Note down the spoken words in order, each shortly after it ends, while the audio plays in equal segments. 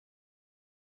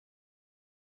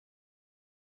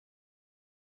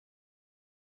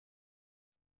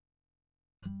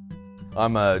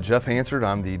I'm Jeff Hansard.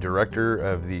 I'm the director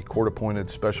of the Court-Appointed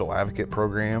Special Advocate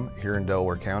Program here in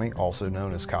Delaware County, also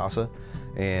known as CASA.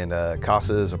 And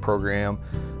CASA is a program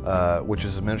which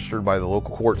is administered by the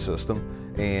local court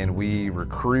system, and we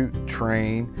recruit,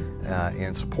 train,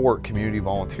 and support community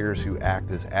volunteers who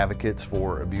act as advocates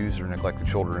for abused or neglected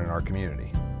children in our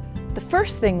community. The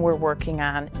first thing we're working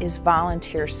on is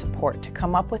volunteer support, to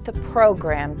come up with a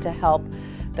program to help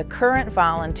the current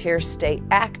volunteers stay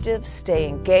active, stay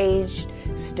engaged,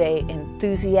 stay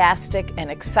enthusiastic and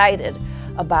excited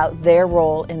about their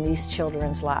role in these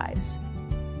children's lives.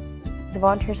 The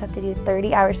volunteers have to do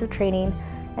 30 hours of training,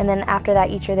 and then after that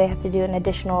each year they have to do an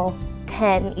additional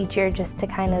 10 each year just to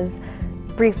kind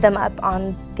of brief them up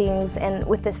on things. And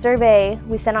with the survey,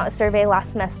 we sent out a survey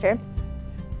last semester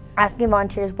asking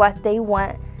volunteers what they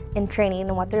want in training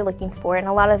and what they're looking for, and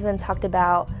a lot of them talked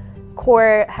about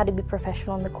court, how to be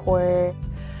professional in the court.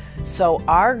 So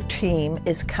our team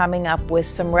is coming up with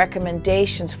some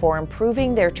recommendations for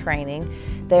improving their training.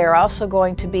 They are also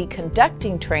going to be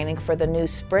conducting training for the new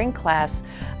spring class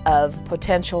of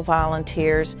potential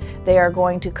volunteers. They are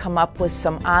going to come up with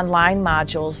some online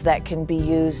modules that can be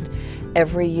used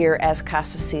every year as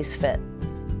CASA sees fit.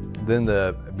 Then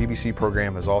the BBC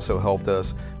program has also helped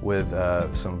us with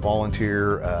some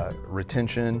volunteer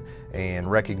retention and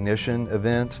recognition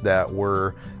events that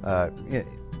were,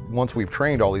 once we've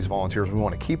trained all these volunteers, we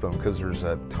want to keep them because there's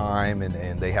time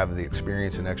and they have the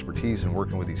experience and expertise in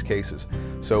working with these cases.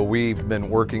 So we've been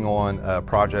working on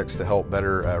projects to help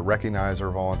better recognize our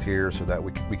volunteers so that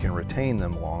we can retain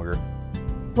them longer.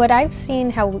 What I've seen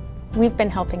how we've been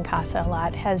helping CASA a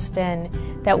lot has been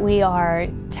that we are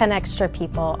 10 extra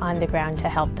people on the ground to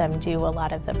help them do a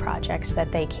lot of the projects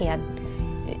that they can't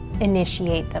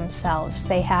initiate themselves.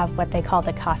 They have what they call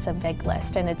the CASA Big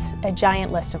List, and it's a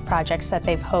giant list of projects that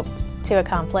they've hoped to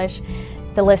accomplish.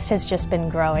 The list has just been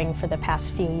growing for the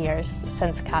past few years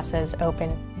since CASA is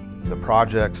open. The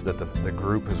projects that the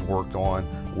group has worked on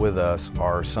with us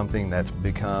are something that's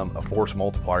become a force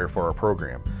multiplier for our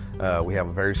program. We have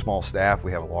a very small staff,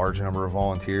 we have a large number of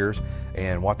volunteers,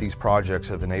 and what these projects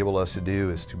have enabled us to do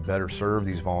is to better serve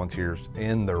these volunteers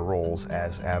in their roles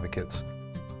as advocates.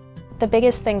 The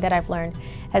biggest thing that I've learned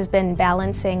has been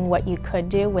balancing what you could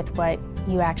do with what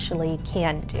you actually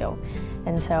can do.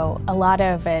 And so a lot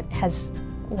of it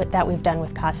that we've done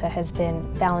with CASA has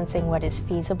been balancing what is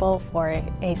feasible for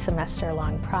a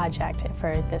semester-long project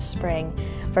for this spring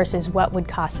versus what would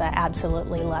CASA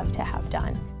absolutely love to have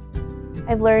done.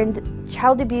 I've learned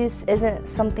child abuse isn't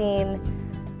something,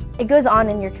 it goes on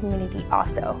in your community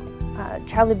also.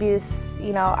 Child abuse,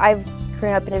 you know, I've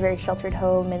grown up in a very sheltered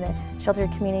home and a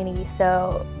sheltered community,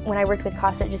 so when I worked with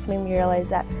CASA, it just made me realize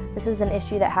that this is an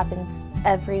issue that happens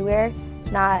everywhere,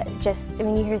 not just, I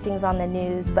mean, you hear things on the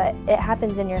news, but it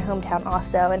happens in your hometown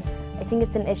also, and I think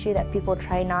it's an issue that people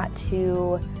try not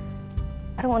to,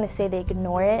 I don't want to say they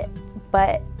ignore it,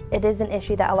 but it is an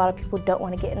issue that a lot of people don't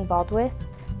want to get involved with.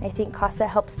 I think CASA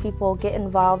helps people get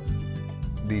involved.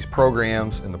 These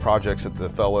programs and the projects that the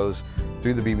fellows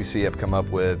through the BBC have come up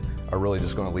with are really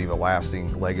just going to leave a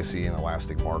lasting legacy and a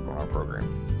lasting mark on our program.